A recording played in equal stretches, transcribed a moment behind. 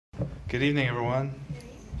Good evening, everyone.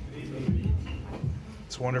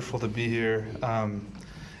 It's wonderful to be here.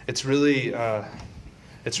 It's really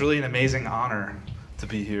an amazing honor to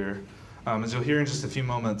be here. As you'll hear in just a few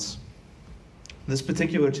moments, this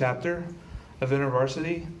particular chapter of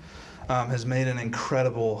Intervarsity has made an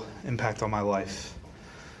incredible impact on my life.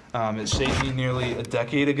 It shaped me nearly a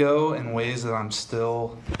decade ago in ways that I'm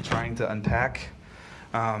still trying to unpack.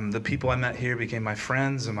 The people I met here became my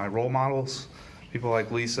friends and my role models. People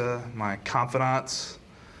like Lisa, my confidants,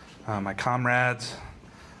 my comrades.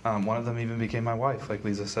 One of them even became my wife, like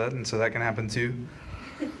Lisa said, and so that can happen too.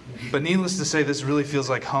 But needless to say, this really feels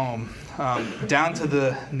like home, down to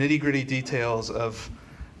the nitty-gritty details of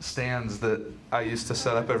stands that I used to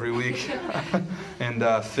set up every week and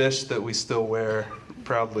fish that we still wear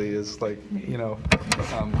proudly as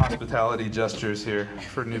hospitality gestures here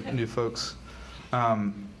for new folks.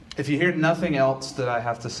 If you hear nothing else that I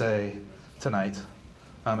have to say tonight,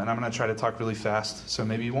 and I'm going to try to talk really fast, so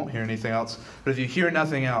maybe you won't hear anything else, but if you hear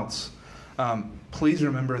nothing else, please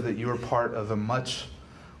remember that you are part of a much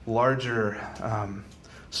larger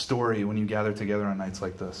story when you gather together on nights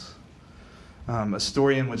like this. A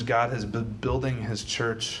story in which God has been building his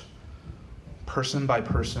church person by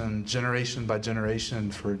person, generation by generation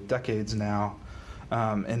for decades now,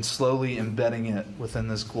 and slowly embedding it within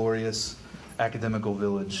this glorious academical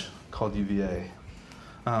village called UVA.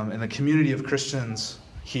 And the community of Christians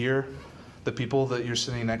here, the people that you're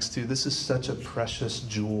sitting next to, this is such a precious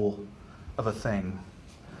jewel of a thing.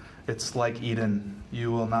 It's like Eden.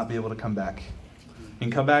 You will not be able to come back. You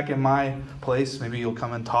can come back in my place. Maybe you'll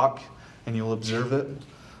come and talk and you'll observe it.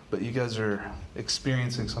 But you guys are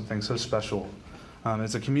experiencing something so special.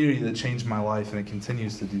 It's a community that changed my life, and it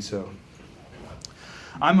continues to do so.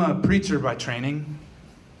 I'm a preacher by training.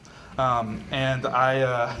 And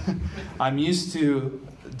I'm used to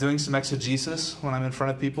doing some exegesis when I'm in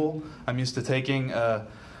front of people. I'm used to taking a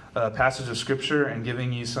passage of Scripture and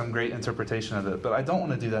giving you some great interpretation of it. But I don't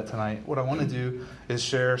want to do that tonight. What I want to do is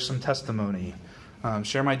share some testimony,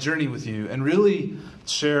 share my journey with you, and really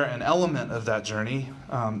share an element of that journey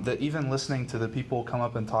that even listening to the people come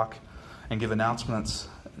up and talk and give announcements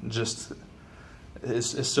just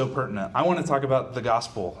is so pertinent. I want to talk about the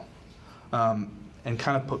gospel. And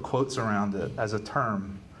kind of put quotes around it as a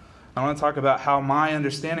term. I want to talk about how my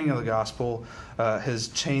understanding of the gospel has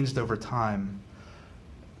changed over time.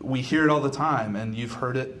 We hear it all the time, and you've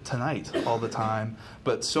heard it tonight all the time,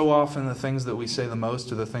 but so often the things that we say the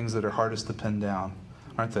most are the things that are hardest to pin down,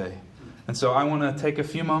 aren't they? And so I want to take a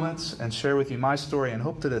few moments and share with you my story and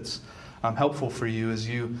hope that it's helpful for you as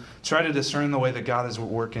you try to discern the way that God is at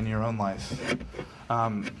work in your own life.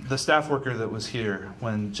 The staff worker that was here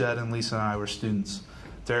when Jed and Lisa and I were students,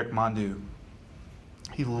 Derek Mondu,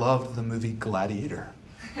 he loved the movie Gladiator.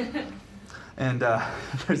 And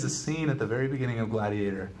there's a scene at the very beginning of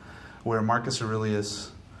Gladiator where Marcus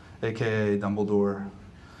Aurelius, a.k.a. Dumbledore,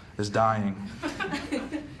 is dying.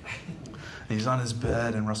 And he's on his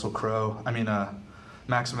bed, and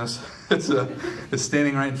Maximus is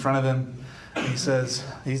standing right in front of him. And he says,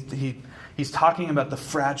 he's talking about the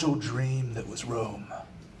fragile dream that was Rome.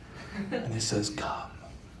 And he says, "Come,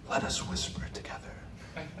 let us whisper together,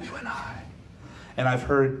 you and I." And I've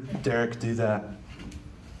heard Derek do that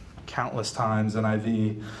countless times in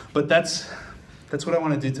IV. But that's what I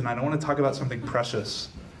want to do tonight. I want to talk about something precious.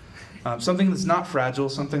 Something that's not fragile,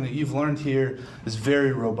 something that you've learned here is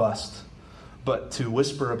very robust. But to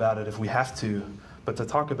whisper about it if we have to, but to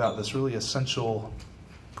talk about this really essential,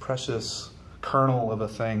 precious kernel of a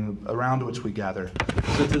thing around which we gather.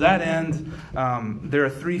 So to that end, there are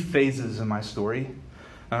three phases in my story,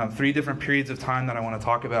 three different periods of time that I want to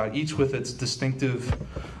talk about, each with its distinctive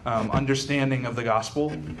understanding of the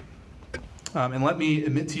gospel. And let me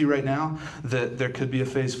admit to you right now that there could be a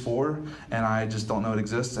phase 4, and I just don't know it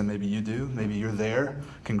exists, and maybe you do. Maybe you're there.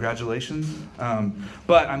 Congratulations.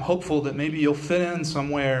 But I'm hopeful that maybe you'll fit in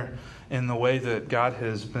somewhere in the way that God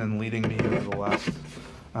has been leading me over the last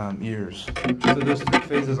years. So those three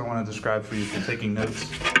phases I want to describe for you if you're taking notes,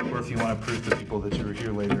 or if you want to prove to people that you were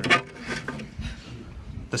here later.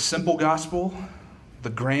 The simple gospel, the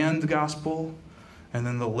grand gospel, and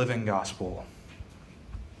then the living gospel.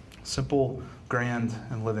 Simple, grand,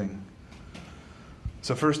 and living.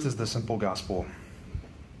 So first is the simple gospel.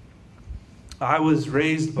 I was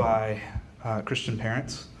raised by Christian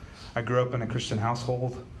parents. I grew up in a Christian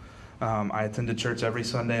household. I attended church every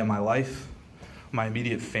Sunday of my life. My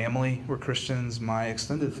immediate family were Christians. My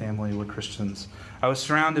extended family were Christians. I was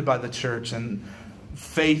surrounded by the church, and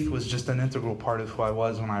faith was just an integral part of who I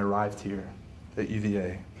was when I arrived here at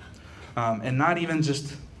UVA. And not even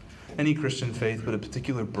just any Christian faith, but a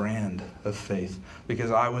particular brand of faith,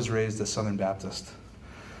 because I was raised a Southern Baptist.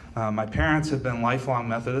 My parents had been lifelong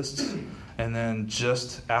Methodists, and then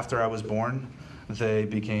just after I was born, they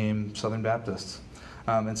became Southern Baptists.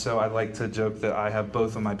 And so I like to joke that I have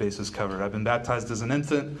both of my bases covered. I've been baptized as an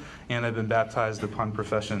infant, and I've been baptized upon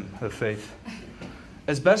profession of faith.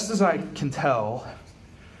 As best as I can tell,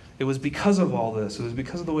 it was because of all this. It was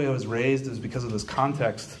because of the way I was raised. It was because of this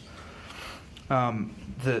context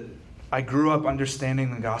that I grew up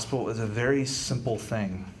understanding the gospel as a very simple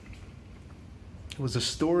thing. It was a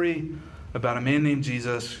story about a man named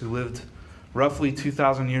Jesus who lived roughly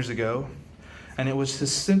 2,000 years ago, and it was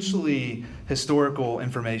essentially historical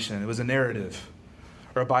information. It was a narrative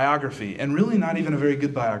or a biography, and really not even a very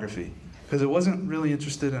good biography, because it wasn't really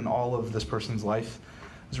interested in all of this person's life.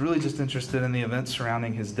 It was really just interested in the events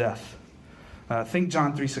surrounding his death. Think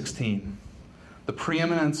John 3:16. The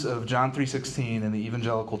preeminence of John 3:16 in the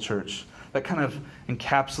evangelical church. That kind of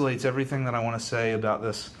encapsulates everything that I want to say about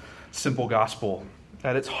this simple gospel.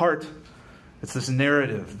 At its heart, it's this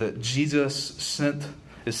narrative that Jesus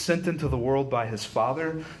is sent into the world by his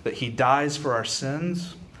Father, that he dies for our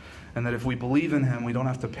sins, and that if we believe in him, we don't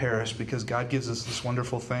have to perish because God gives us this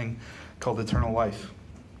wonderful thing called eternal life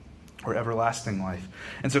or everlasting life.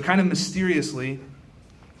 And so kind of mysteriously,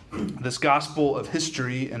 this gospel of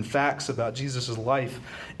history and facts about Jesus' life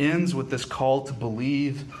ends with this call to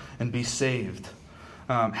believe and be saved.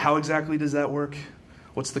 How exactly does that work?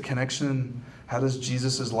 What's the connection? How does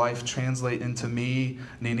Jesus' life translate into me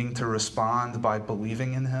needing to respond by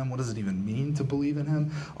believing in him? What does it even mean to believe in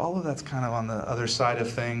him? All of that's kind of on the other side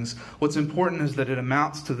of things. What's important is that it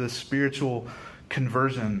amounts to this spiritual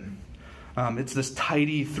conversion. It's this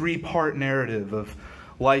tidy 3-part narrative of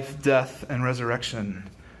life, death, and resurrection.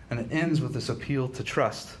 And it ends with this appeal to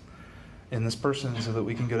trust in this person so that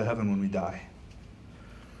we can go to heaven when we die.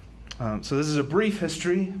 So this is a brief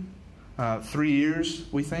history, 3 years,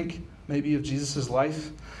 we think, maybe, of Jesus' life,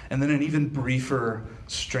 and then an even briefer,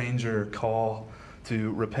 stranger call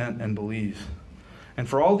to repent and believe. And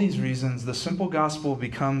for all these reasons, the simple gospel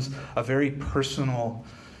becomes a very personal,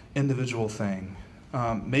 individual thing,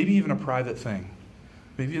 maybe even a private thing,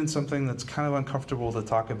 maybe even something that's kind of uncomfortable to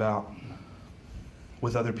talk about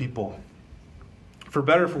with other people. For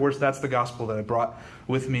better or for worse, that's the gospel that I brought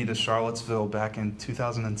with me to Charlottesville back in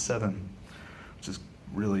 2007, which is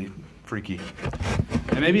really freaky.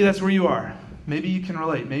 And maybe that's where you are. Maybe you can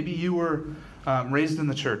relate. Maybe you were raised in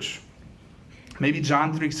the church. Maybe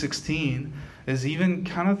John 3:16 is even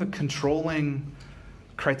kind of the controlling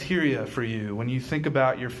criteria for you when you think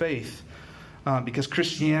about your faith. Because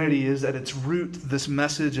Christianity is at its root this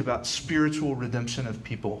message about spiritual redemption of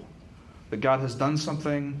people. That God has done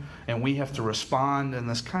something and we have to respond in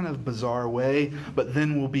this kind of bizarre way, but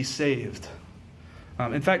then we'll be saved.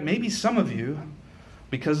 In fact, maybe some of you,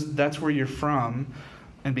 because that's where you're from,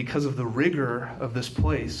 and because of the rigor of this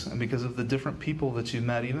place, and because of the different people that you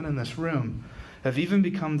met, even in this room, have even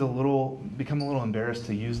become a little embarrassed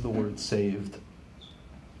to use the word saved.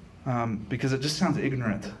 Because it just sounds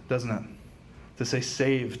ignorant, doesn't it? To say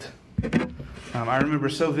saved. I remember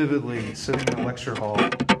so vividly sitting in a lecture hall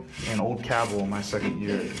in Old Cabell my second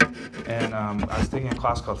year, and I was taking a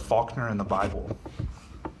class called Faulkner and the Bible.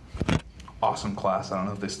 Awesome class. I don't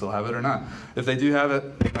know if they still have it or not. If they do have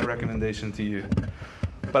it, my recommendation to you.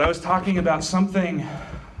 But I was talking about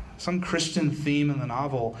some Christian theme in the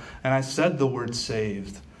novel, and I said the word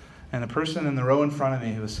saved. And a person in the row in front of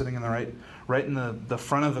me who was sitting in the right in the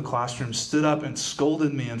front of the classroom stood up and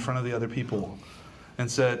scolded me in front of the other people and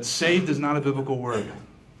said, "Saved is not a biblical word."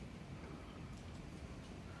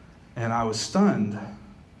 And I was stunned.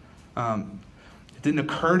 It didn't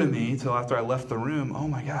occur to me until after I left the room, oh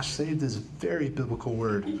my gosh, saved is a very biblical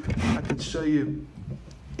word. I could show you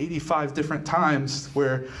 85 different times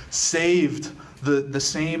where saved, the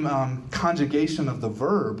same conjugation of the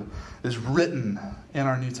verb, is written in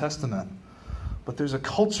our New Testament. But there's a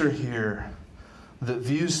culture here that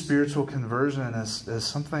views spiritual conversion as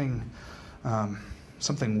something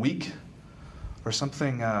weak or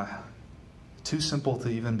something too simple to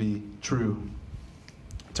even be true.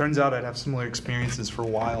 Turns out I'd have similar experiences for a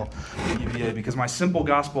while at UVA because my simple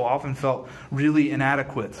gospel often felt really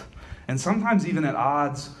inadequate and sometimes even at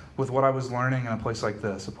odds with what I was learning in a place like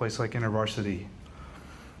this, a place like Intervarsity,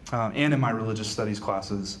 and in my religious studies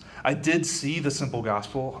classes. I did see the simple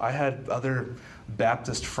gospel. I had other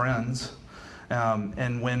Baptist friends,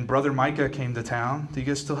 and when Brother Micah came to town, do you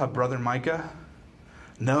guys still have Brother Micah?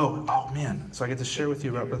 No? Oh man, so I get to share with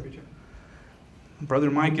you about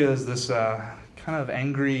Brother Micah is this kind of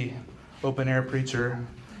angry open-air preacher.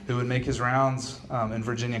 who would make his rounds in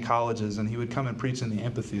Virginia colleges, and he would come and preach in the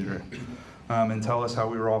amphitheater and tell us how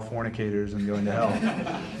we were all fornicators and going to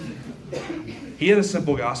hell. He had a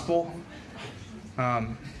simple gospel,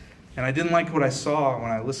 and I didn't like what I saw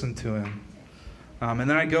when I listened to him. And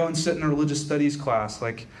then I go and sit in a religious studies class.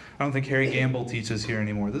 Like, I don't think Harry Gamble teaches here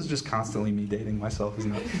anymore. This is just constantly me dating myself,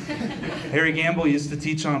 isn't it? Harry Gamble used to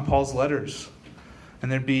teach on Paul's letters.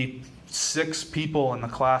 And there'd be 6 people in the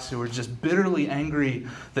class who were just bitterly angry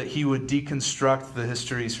that he would deconstruct the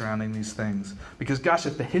history surrounding these things. Because, gosh,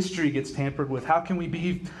 if the history gets tampered with, how can we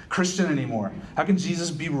be Christian anymore? How can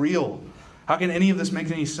Jesus be real? How can any of this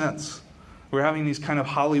make any sense? We're having these kind of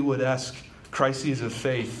Hollywood-esque crises of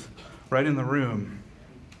faith right in the room.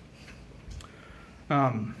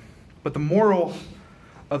 But the moral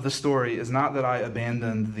of the story is not that I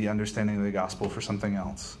abandoned the understanding of the gospel for something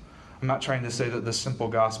else. I'm not trying to say that the simple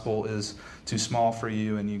gospel is too small for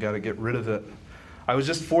you and you got to get rid of it. I was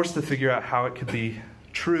just forced to figure out how it could be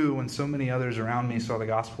true when so many others around me saw the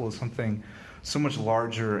gospel as something so much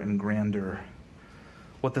larger and grander.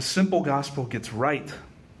 What the simple gospel gets right,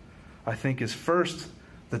 I think, is first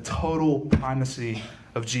the total primacy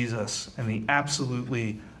of Jesus and the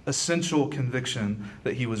absolutely essential conviction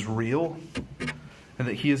that he was real and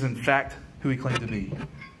that he is in fact who he claimed to be.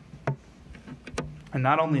 And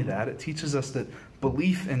not only that, it teaches us that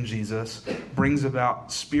belief in Jesus brings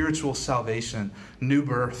about spiritual salvation, new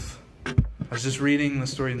birth. I was just reading the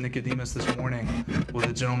story of Nicodemus this morning with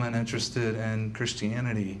a gentleman interested in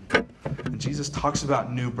Christianity. And Jesus talks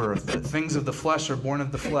about new birth, that things of the flesh are born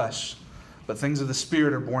of the flesh, but things of the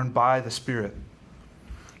Spirit are born by the Spirit.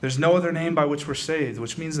 There's no other name by which we're saved,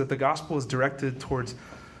 which means that the gospel is directed towards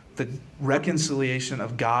the reconciliation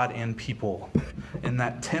of God and people in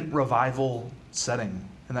that tent revival setting,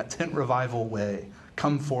 in that tent revival way.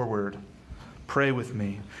 Come forward. Pray with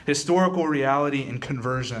me. Historical reality and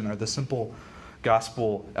conversion are the simple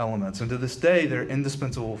gospel elements. And to this day, they're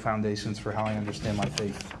indispensable foundations for how I understand my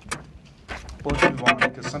faith. Well, let's move on,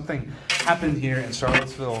 because something happened here in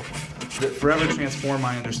Charlottesville that forever transformed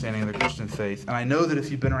my understanding of the Christian faith. And I know that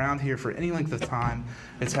if you've been around here for any length of time,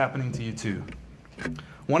 it's happening to you too.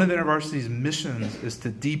 One of InterVarsity's missions is to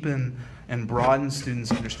deepen and broaden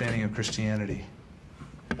students' understanding of Christianity.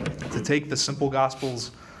 To take the simple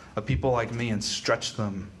gospels of people like me and stretch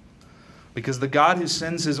them. Because the God who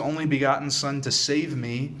sends his only begotten Son to save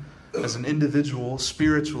me as an individual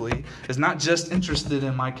spiritually is not just interested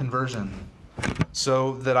in my conversion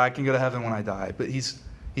so that I can go to heaven when I die, but he's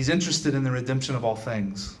interested in the redemption of all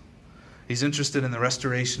things. He's interested in the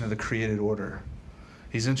restoration of the created order.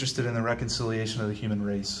 He's interested in the reconciliation of the human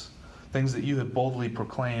race. Things that you had boldly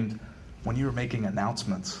proclaimed when you were making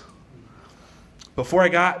announcements. Before I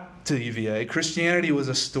got to UVA, Christianity was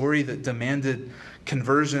a story that demanded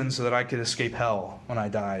conversion so that I could escape hell when I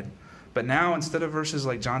died. But now, instead of verses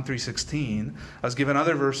like John 3:16, I was given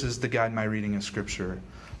other verses to guide my reading of Scripture.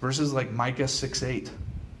 Verses like Micah 6:8.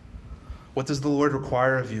 What does the Lord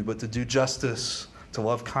require of you but to do justice, to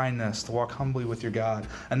love kindness, to walk humbly with your God?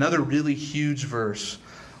 Another really huge verse.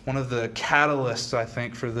 One of the catalysts, I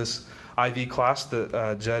think, for this IV class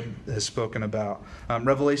that Jed has spoken about.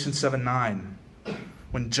 Revelation 7:9.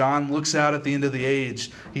 When John looks out at the end of the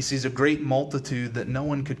age, he sees a great multitude that no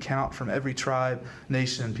one could count from every tribe,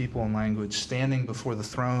 nation, people, and language standing before the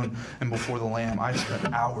throne and before the Lamb. I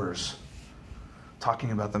spent hours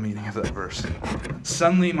talking about the meaning of that verse.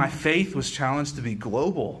 Suddenly, my faith was challenged to be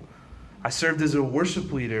global. I served as a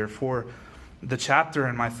worship leader for the chapter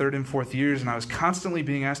in my 3rd and 4th years, and I was constantly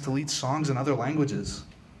being asked to lead songs in other languages.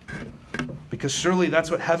 Because surely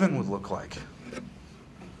that's what heaven would look like.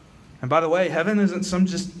 And by the way, heaven isn't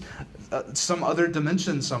some other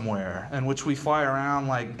dimension somewhere in which we fly around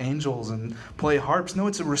like angels and play harps. No,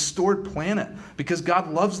 it's a restored planet because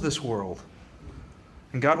God loves this world.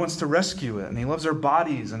 And God wants to rescue it. And he loves our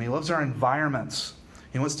bodies and he loves our environments.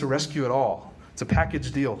 He wants to rescue it all. It's a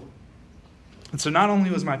package deal. And so not only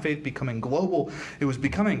was my faith becoming global, it was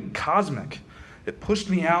becoming cosmic. It pushed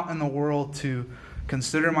me out in the world to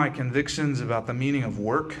consider my convictions about the meaning of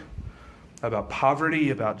work, about poverty,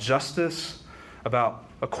 about justice, about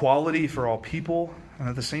equality for all people. And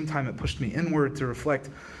at the same time, it pushed me inward to reflect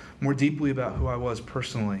more deeply about who I was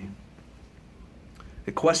personally.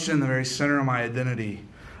 It questioned the very center of my identity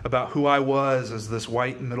about who I was as this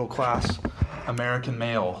white middle-class American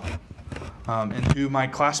male, and who my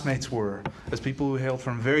classmates were as people who hailed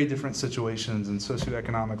from very different situations and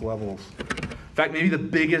socioeconomic levels. In fact, maybe the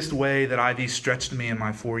biggest way that IV stretched me in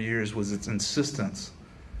my 4 years was its insistence.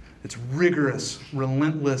 Its rigorous,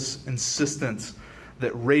 relentless insistence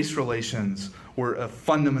that race relations were a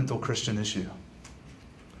fundamental Christian issue.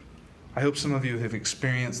 I hope some of you have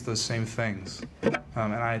experienced those same things, and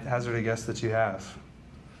I hazard a guess that you have.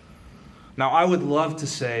 Now, I would love to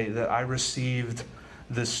say that I received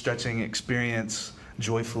this stretching experience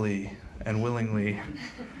joyfully and willingly,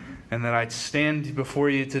 and that I stand before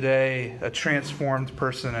you today a transformed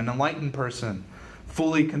person, an enlightened person,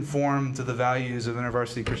 fully conformed to the values of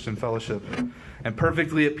Intervarsity Christian Fellowship, and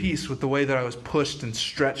perfectly at peace with the way that I was pushed and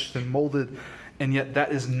stretched and molded, and yet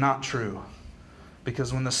that is not true.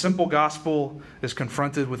 Because when the simple gospel is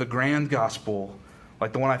confronted with a grand gospel,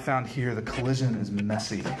 like the one I found here, the collision is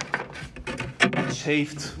messy.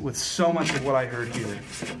 Chafed with so much of what I heard here,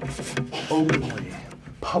 openly,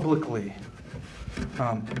 publicly,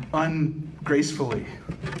 ungracefully.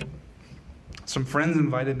 Some friends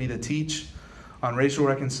invited me to teach on racial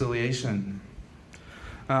reconciliation.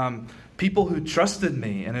 People who trusted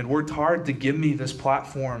me and had worked hard to give me this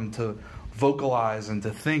platform to vocalize and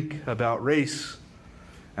to think about race.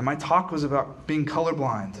 And my talk was about being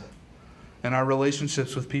colorblind and our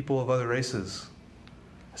relationships with people of other races.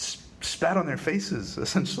 Spat on their faces,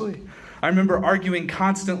 essentially. I remember arguing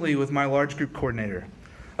constantly with my large group coordinator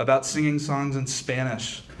about singing songs in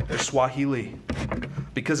Spanish or Swahili,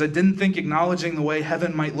 because I didn't think acknowledging the way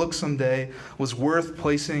heaven might look someday was worth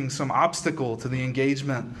placing some obstacle to the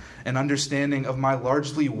engagement and understanding of my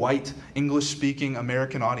largely white, English-speaking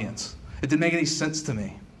American audience. It didn't make any sense to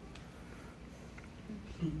me.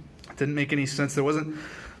 It didn't make any sense. There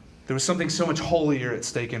was something so much holier at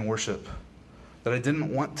stake in worship that I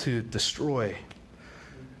didn't want to destroy.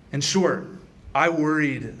 In short, I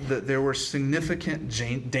worried that there were significant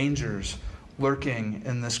dangers lurking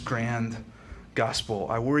in this grand gospel.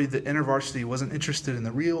 I worried that Intervarsity wasn't interested in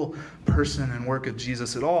the real person and work of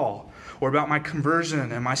Jesus at all, or about my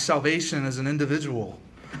conversion and my salvation as an individual,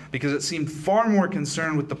 because it seemed far more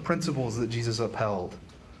concerned with the principles that Jesus upheld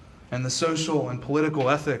and the social and political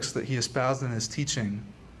ethics that he espoused in his teaching.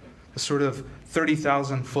 The sort of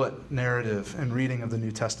 30,000-foot narrative and reading of the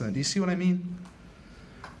New Testament. Do you see what I mean?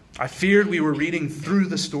 I feared we were reading through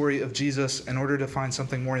the story of Jesus in order to find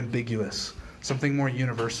something more ambiguous, something more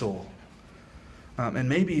universal, and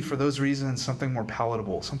maybe for those reasons something more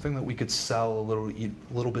palatable, something that we could sell a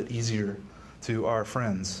little bit easier to our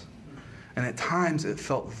friends. And at times it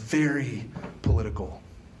felt very political.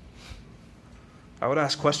 I would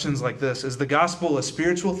ask questions like this: is the gospel a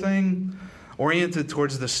spiritual thing, oriented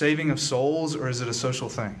towards the saving of souls, or is it a social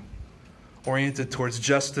thing, oriented towards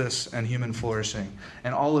justice and human flourishing?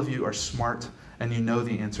 And all of you are smart, and you know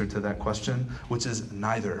the answer to that question, which is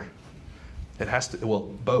neither. It has to,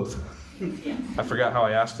 well, both. I forgot how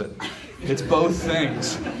I asked it. It's both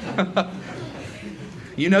things.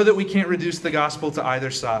 You know that we can't reduce the gospel to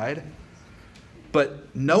either side,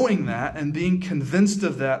 but knowing that and being convinced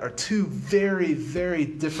of that are two very, very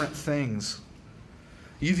different things.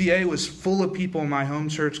 UVA was full of people in my home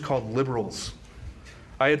church called liberals.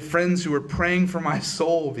 I had friends who were praying for my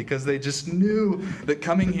soul because they just knew that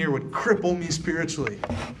coming here would cripple me spiritually.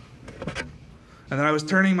 And that I was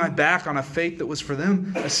turning my back on a faith that was for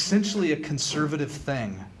them essentially a conservative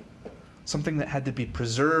thing. Something that had to be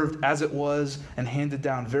preserved as it was and handed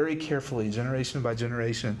down very carefully, generation by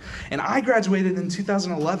generation. And I graduated in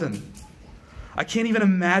 2011. I can't even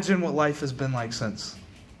imagine what life has been like since.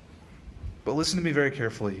 But listen to me very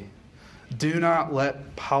carefully. Do not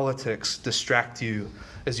let politics distract you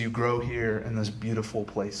as you grow here in this beautiful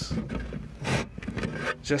place.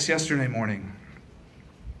 Just yesterday morning,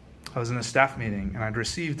 I was in a staff meeting and I'd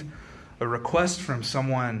received a request from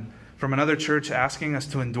someone from another church asking us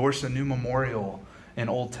to endorse a new memorial in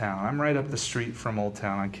Old Town. I'm right up the street from Old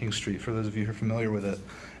Town on King Street, for those of you who are familiar with it.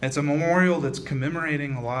 And it's a memorial that's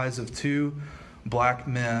commemorating the lives of two black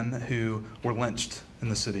men who were lynched in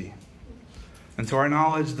the city. And to our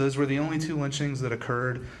knowledge, those were the only two lynchings that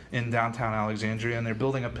occurred in downtown Alexandria, and they're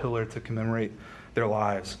building a pillar to commemorate their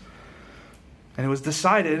lives. And it was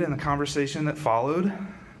decided in the conversation that followed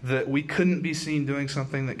that we couldn't be seen doing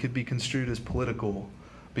something that could be construed as political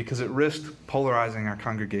because it risked polarizing our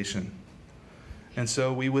congregation. And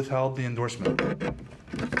so we withheld the endorsement.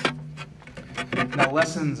 Now,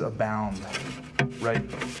 lessons abound, right?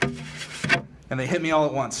 And they hit me all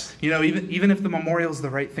at once. You know, even if the memorial is the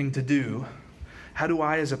right thing to do, how do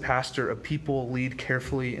I, as a pastor of people, lead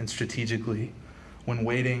carefully and strategically when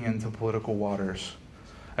wading into political waters?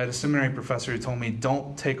 I had a seminary professor who told me,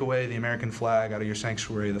 don't take away the American flag out of your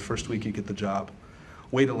sanctuary the first week you get the job.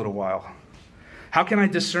 Wait a little while. How can I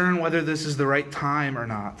discern whether this is the right time or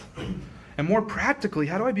not? And more practically,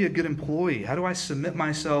 how do I be a good employee? How do I submit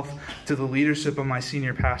myself to the leadership of my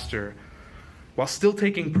senior pastor while still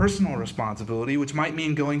taking personal responsibility, which might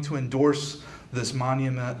mean going to endorse this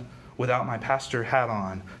monument without my pastor hat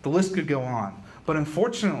on. The list could go on. But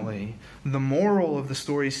unfortunately, the moral of the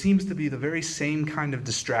story seems to be the very same kind of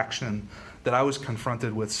distraction that I was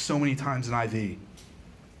confronted with so many times in IV.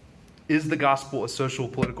 Is the gospel a social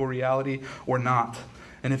political reality or not?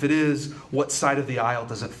 And if it is, what side of the aisle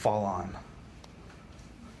does it fall on?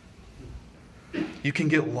 You can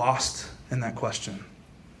get lost in that question.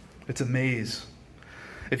 It's a maze.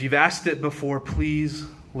 If you've asked it before, please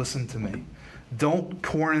listen to me. Don't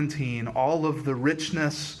quarantine all of the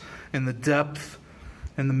richness and the depth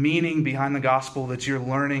and the meaning behind the gospel that you're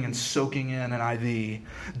learning and soaking in IV.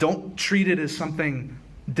 Don't treat it as something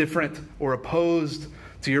different or opposed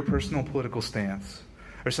to your personal political stance,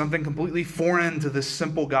 or something completely foreign to this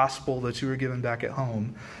simple gospel that you were given back at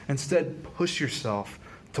home. Instead, push yourself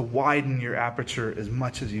to widen your aperture as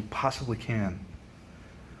much as you possibly can.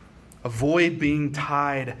 Avoid being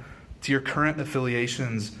tied to your current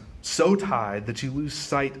affiliations, so tied that you lose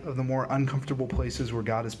sight of the more uncomfortable places where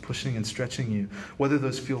God is pushing and stretching you, whether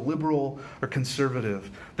those feel liberal or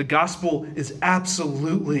conservative. The gospel is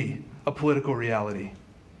absolutely a political reality.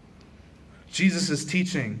 Jesus'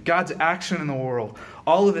 teaching, God's action in the world,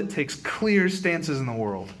 all of it takes clear stances in the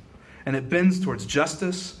world. And it bends towards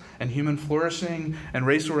justice and human flourishing and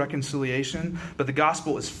racial reconciliation. But the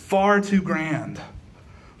gospel is far too grand,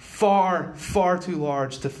 far, far too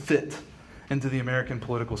large to fit into the American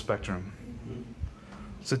political spectrum.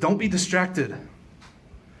 So don't be distracted.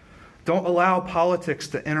 Don't allow politics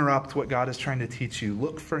to interrupt what God is trying to teach you.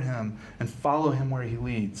 Look for him and follow him where he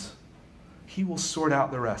leads. He will sort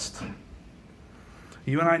out the rest.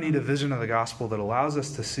 You and I need a vision of the gospel that allows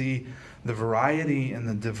us to see the variety and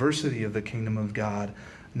the diversity of the kingdom of God,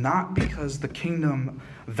 not because the kingdom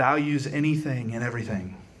values anything and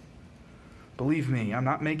everything. Believe me, I'm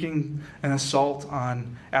not making an assault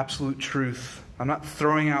on absolute truth. I'm not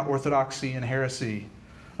throwing out orthodoxy and heresy.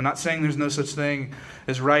 I'm not saying there's no such thing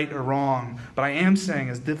as right or wrong, but I am saying,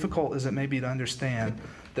 as difficult as it may be to understand,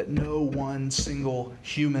 that no one single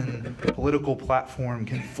human political platform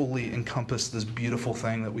can fully encompass this beautiful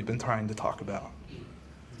thing that we've been trying to talk about.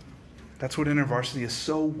 That's what Intervarsity is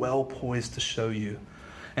so well poised to show you.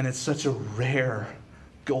 And it's such a rare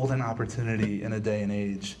golden opportunity in a day and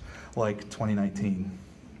age like 2019.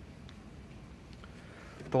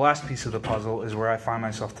 The last piece of the puzzle is where I find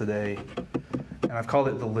myself today, and I've called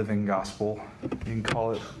it the living gospel. You can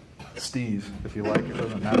call it Steve if you like, it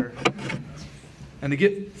doesn't matter. And to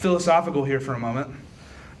get philosophical here for a moment,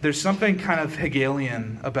 there's something kind of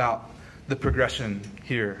Hegelian about the progression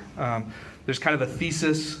here. There's kind of a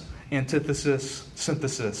thesis, antithesis,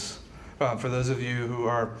 synthesis. For those of you who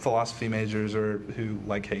are philosophy majors or who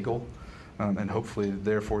like Hegel, and hopefully,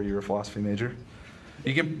 therefore, you're a philosophy major,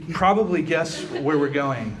 you can probably guess where we're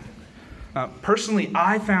going. Personally,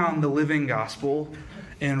 I found the living gospel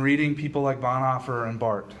in reading people like Bonhoeffer and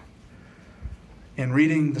Barth, in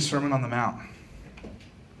reading the Sermon on the Mount.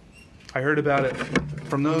 I heard about it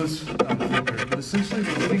from those thinkers, but essentially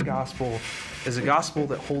the living gospel is a gospel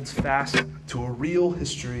that holds fast to a real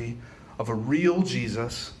history of a real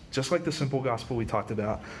Jesus, just like the simple gospel we talked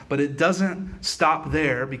about. But it doesn't stop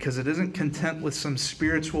there because it isn't content with some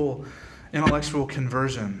spiritual, intellectual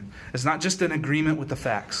conversion. It's not just an agreement with the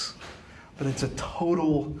facts, but it's a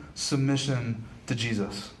total submission to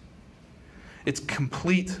Jesus. It's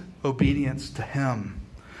complete obedience to him.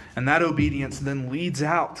 And that obedience then leads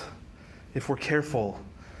out, if we're careful,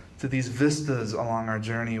 to these vistas along our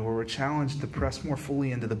journey where we're challenged to press more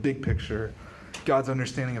fully into the big picture, God's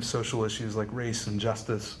understanding of social issues like race and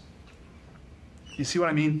justice. You see what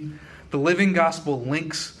I mean? The living gospel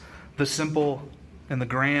links the simple and the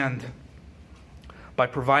grand by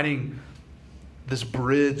providing this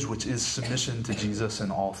bridge which is submission to Jesus in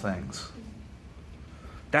all things.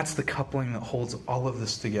 That's the coupling that holds all of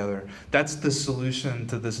this together. That's the solution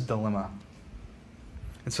to this dilemma.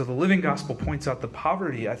 And so the living gospel points out the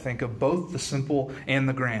poverty, I think, of both the simple and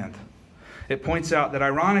the grand. It points out that,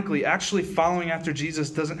 ironically, actually following after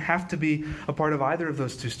Jesus doesn't have to be a part of either of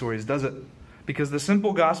those two stories, does it? Because the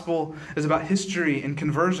simple gospel is about history and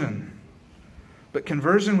conversion. But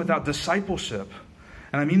conversion without discipleship,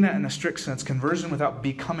 and I mean that in a strict sense, conversion without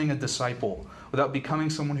becoming a disciple, without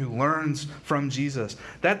becoming someone who learns from Jesus,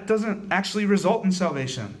 that doesn't actually result in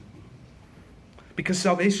salvation. Because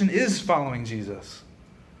salvation is following Jesus.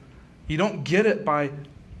 You don't get it by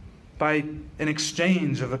an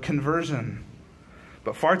exchange of a conversion.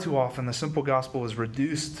 But far too often, the simple gospel is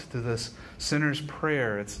reduced to this sinner's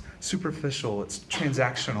prayer. It's superficial. It's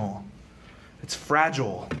transactional. It's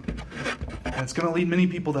fragile. And it's going to lead many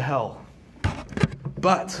people to hell.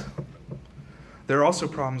 But there are also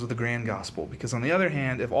problems with the grand gospel, because on the other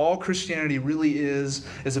hand, if all Christianity really is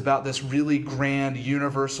about this really grand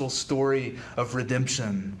universal story of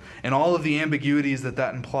redemption and all of the ambiguities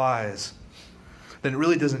that implies, then it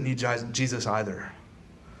really doesn't need Jesus either.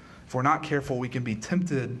 If we're not careful, we can be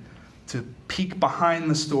tempted to peek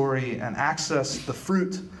behind the story and access the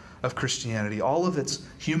fruit of Christianity, all of its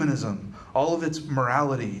humanism, all of its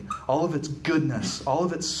morality, all of its goodness, all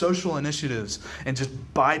of its social initiatives, and just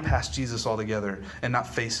bypass Jesus altogether and not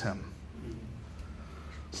face him.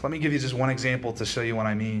 So let me give you just one example to show you what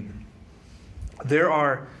I mean. There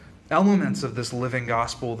are elements of this living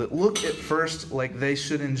gospel that look at first like they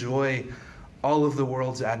should enjoy all of the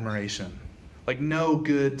world's admiration, like no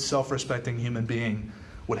good, self-respecting human being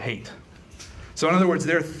would hate. So in other words,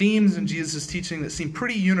 there are themes in Jesus' teaching that seem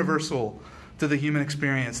pretty universal to the human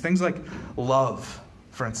experience. Things like love,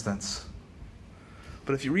 for instance.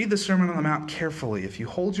 But if you read the Sermon on the Mount carefully, if you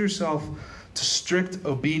hold yourself to strict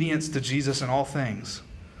obedience to Jesus in all things,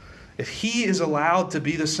 if he is allowed to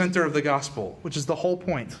be the center of the gospel, which is the whole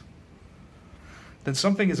point, then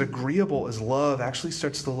something as agreeable as love actually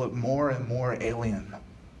starts to look more and more alien.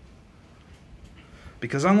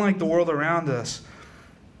 Because unlike the world around us,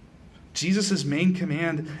 Jesus' main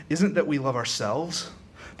command isn't that we love ourselves,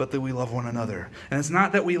 but that we love one another. And it's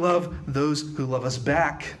not that we love those who love us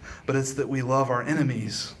back, but it's that we love our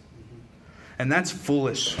enemies. And that's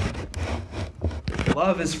foolish.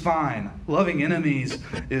 Love is fine. Loving enemies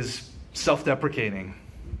is self-deprecating.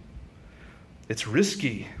 It's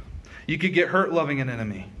risky. You could get hurt loving an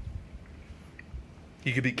enemy.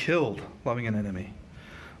 You could be killed loving an enemy.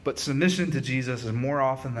 But submission to Jesus is more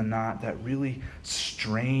often than not that really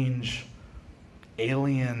strange,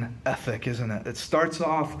 alien ethic, isn't it? It starts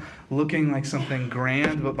off looking like something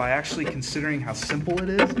grand, but by actually considering how simple it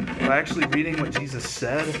is, by actually reading what Jesus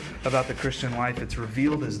said about the Christian life, it's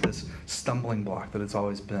revealed as this stumbling block that it's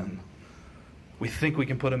always been. We think we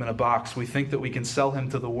can put him in a box. We think that we can sell him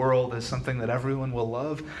to the world as something that everyone will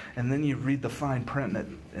love. And then you read the fine print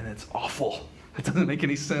and it's awful. It doesn't make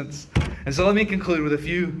any sense. And so let me conclude with a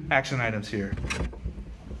few action items here.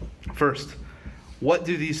 First, what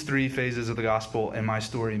do these three phases of the gospel and my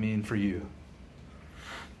story mean for you?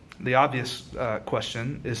 The obvious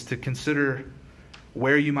question is to consider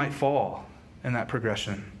where you might fall in that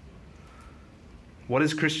progression. What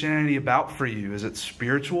is Christianity about for you? Is it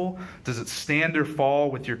spiritual? Does it stand or fall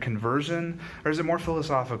with your conversion? Or is it more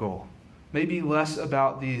philosophical? Maybe less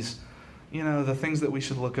about these, the things that we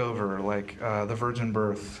should look over, like the virgin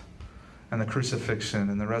birth and the crucifixion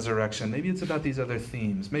and the resurrection. Maybe it's about these other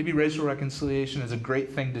themes. Maybe racial reconciliation is a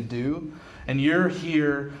great thing to do, and you're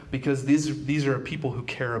here because these are people who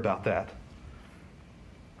care about that.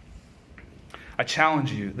 I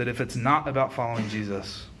challenge you that if it's not about following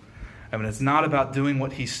Jesus, it's not about doing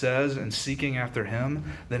what he says and seeking after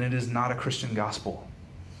him, then it is not a Christian gospel.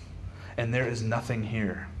 And there is nothing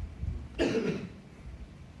here.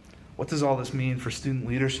 What does all this mean for student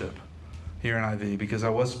leadership here in IV? Because I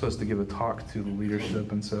was supposed to give a talk to the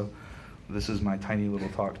leadership, and so this is my tiny little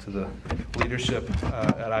talk to the leadership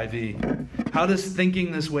at IV. How does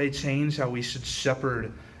thinking this way change how we should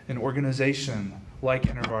shepherd an organization like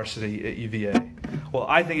Intervarsity at UVA? Well,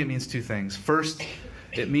 I think it means two things. First,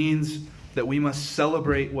 it means that we must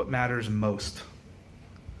celebrate what matters most.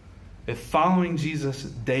 If following Jesus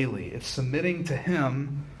daily, if submitting to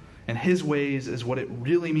him and his ways is what it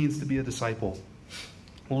really means to be a disciple,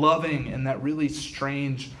 loving in that really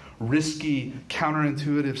strange, risky,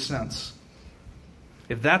 counterintuitive sense,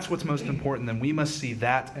 if that's what's most important, then we must see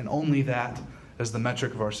that and only that as the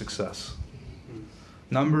metric of our success.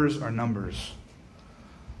 Numbers are numbers.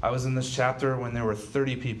 I was in this chapter when there were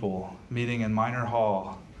 30 people meeting in Minor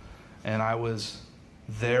Hall, and I was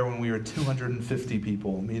there when we were 250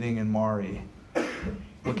 people meeting in Maury,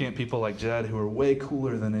 looking at people like Jed who were way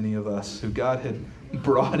cooler than any of us, who God had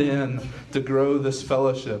brought in to grow this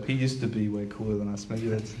fellowship. He used to be way cooler than us. Maybe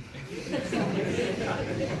that's...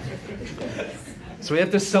 So we have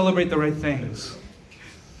to celebrate the right things.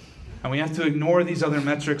 And we have to ignore these other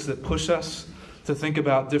metrics that push us to think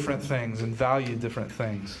about different things and value different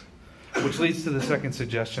things. Which leads to the second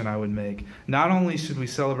suggestion I would make. Not only should we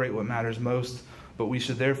celebrate what matters most, but we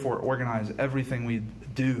should therefore organize everything we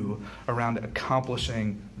do around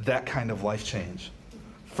accomplishing that kind of life change.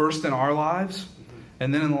 First in our lives,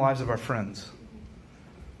 and then in the lives of our friends.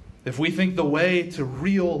 If we think the way to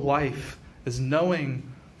real life is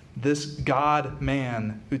knowing this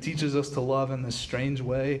God-man who teaches us to love in this strange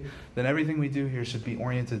way, then everything we do here should be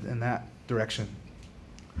oriented in that direction.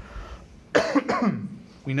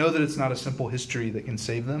 We know that it's not a simple history that can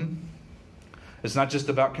save them. It's not just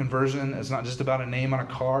about conversion. It's not just about a name on a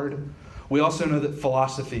card. We also know that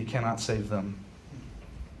philosophy cannot save them.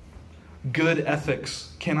 Good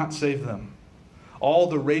ethics cannot save them. All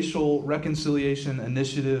the racial reconciliation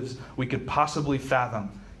initiatives we could possibly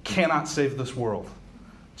fathom cannot save this world.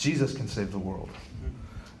 Jesus can save the world.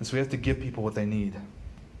 And so we have to give people what they need.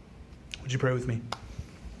 Would you pray with me?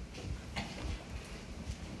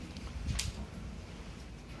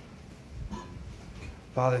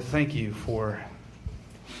 Father, thank you for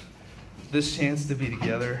this chance to be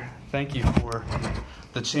together. Thank you for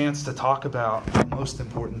the chance to talk about the most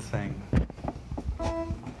important thing.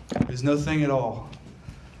 There's no thing at all.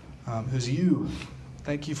 Who's you.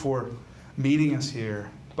 Thank you for meeting us here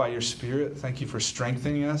by your Spirit. Thank you for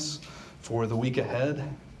strengthening us for the week ahead.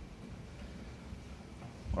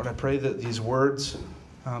 Lord, I pray that these words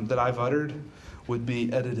that I've uttered would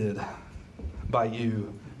be edited by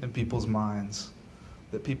you in people's minds,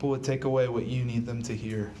 that people would take away what you need them to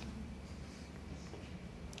hear.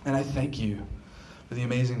 And I thank you for the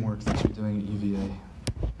amazing work that you're doing at UVA.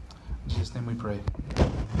 In Jesus' name we pray.